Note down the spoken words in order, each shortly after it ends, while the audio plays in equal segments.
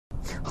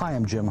Hi,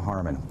 I'm Jim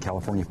Harmon,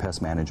 California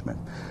Pest Management.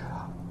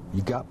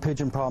 You've got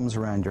pigeon problems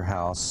around your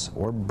house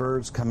or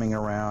birds coming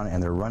around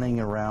and they're running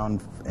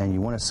around and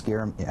you want to scare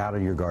them out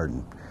of your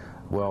garden.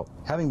 Well,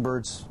 having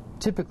birds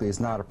typically is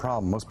not a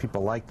problem. Most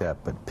people like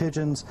that, but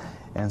pigeons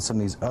and some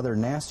of these other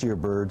nastier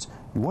birds,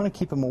 you want to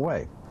keep them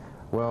away.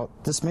 Well,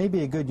 this may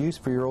be a good use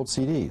for your old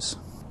CDs.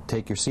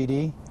 Take your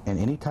CD and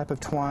any type of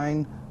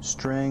twine,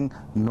 string.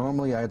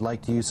 Normally I'd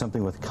like to use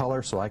something with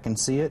color so I can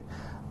see it,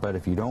 but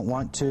if you don't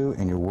want to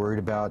and you're worried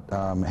about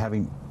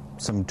having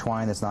some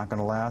twine that's not going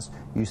to last,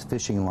 use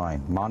fishing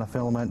line.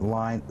 Monofilament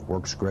line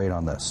works great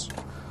on this.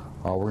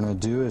 All we're going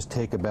to do is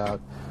take about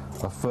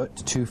 1 foot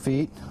to 2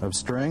 feet of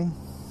string,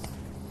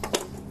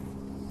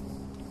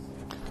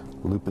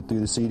 loop it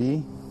through the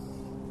CD,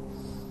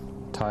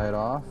 tie it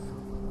off.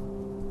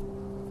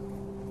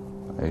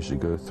 I usually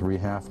go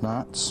 3/2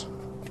 knots.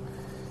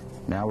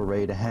 Now we're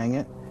ready to hang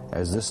it.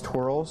 As this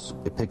twirls,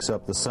 it picks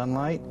up the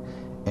sunlight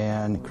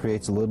and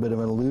creates a little bit of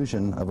an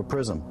illusion of a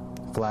prism,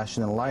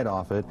 flashing the light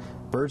off it.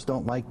 Birds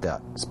don't like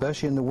that,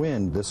 especially in the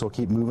wind. This will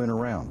keep moving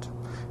around.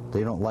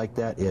 They don't like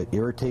that. It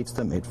irritates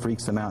them, it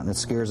freaks them out, and it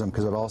scares them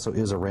because it also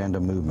is a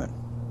random movement.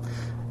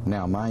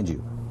 Now, mind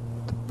you,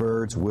 the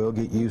birds will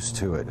get used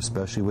to it,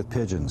 especially with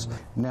pigeons.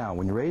 Now,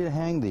 when you're ready to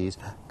hang these,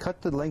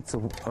 cut the length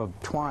of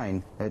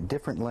twine at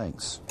different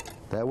lengths.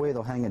 That way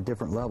they'll hang at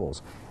different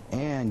levels.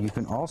 And you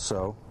can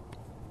also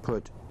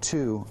put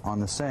 2 on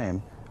the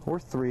same, or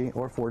 3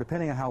 or 4,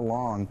 depending on how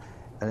long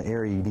an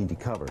area you need to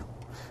cover.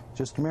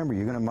 Just remember,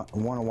 you're going to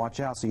want to watch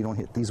out so you don't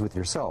hit these with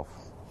yourself.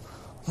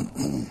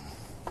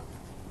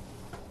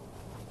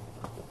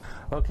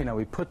 Okay, now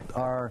we put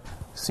our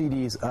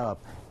CDs up.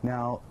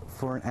 Now,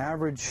 for an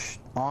average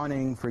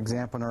awning, for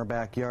example, in our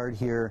backyard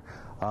here,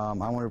 I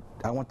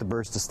want the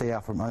birds to stay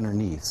out from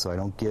underneath so I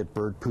don't get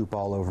bird poop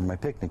all over my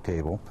picnic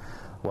table.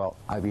 Well,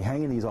 I'd be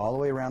hanging these all the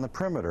way around the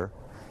perimeter,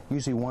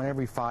 usually one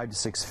every 5 to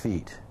 6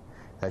 feet.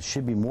 That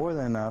should be more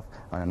than enough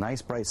on a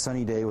nice bright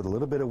sunny day with a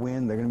little bit of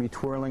wind. They're going to be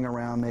twirling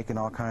around, making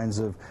all kinds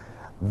of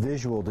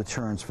visual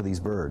deterrents for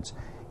these birds.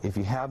 If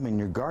you have them in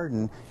your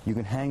garden, you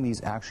can hang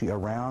these actually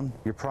around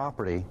your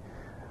property,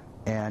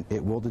 and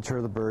it will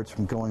deter the birds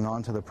from going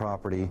onto the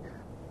property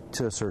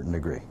to a certain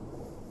degree.